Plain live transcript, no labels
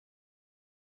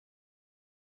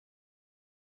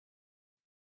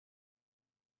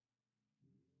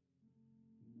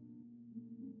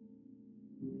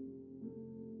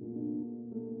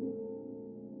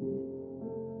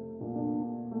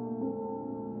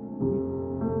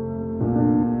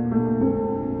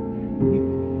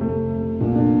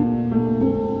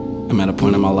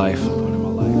point in my life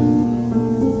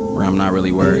where I'm not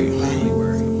really worried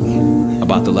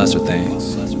about the lesser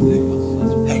things.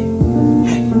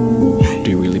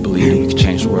 Do you really believe that we can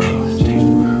change the world?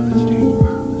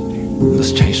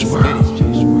 Let's change the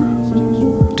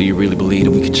world. Do you really believe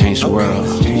that we can change the world?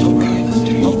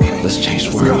 Let's change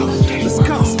the world.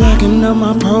 Stacking up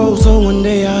my pros so one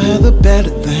day I'll have the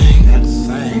better things.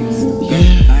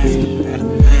 Yeah.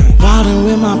 Riding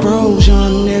with my bros,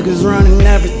 young niggas running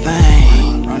everything.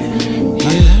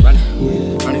 Yeah.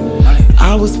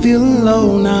 I was feeling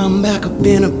low, now I'm back up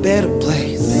in a better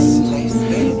place.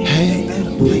 Hey.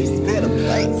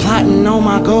 Plotting on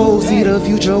my goals, see the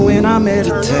future when I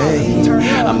meditate.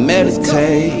 I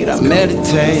meditate, I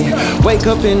meditate. Wake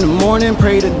up in the morning,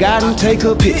 pray to God and take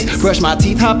a piss. Brush my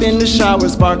teeth, hop in the shower,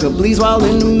 spark a bleeze while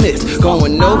in the mist.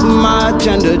 Going over my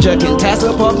agenda, checking tasks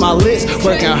up off my list.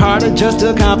 Working harder just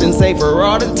to compensate for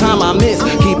all the time I miss.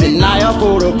 Keep an eye out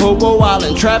for the popo while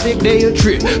in traffic, they a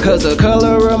trip. Cause the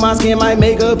color of my skin might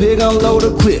make a pig unload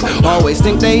a clip. Always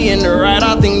think they in the right,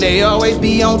 I think they always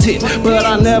be on tip. But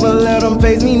I never let them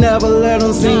face me, never let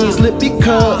them see me slip.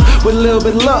 Because with a little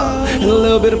bit of love and a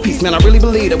little bit of peace, man, I really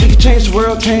believe that we can change the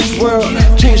world, change the world,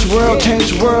 change the world,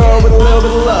 change the world. With a little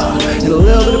bit of love and a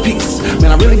little bit of peace,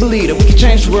 man, I really believe that we can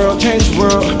change the world, change the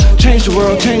world, change the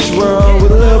world, change the world.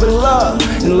 With a little bit of love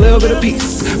and a little bit of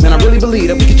peace, man, I really believe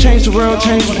that we can change the world,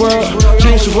 change the world,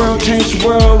 change the world, change the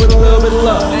world. With a little bit of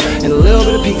love and a little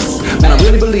bit of peace, man, I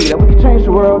really believe that we can change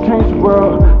the world, change the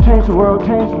world, change the world,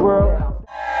 change the world.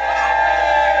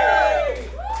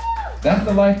 That's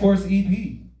the Lifeforce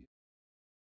EP.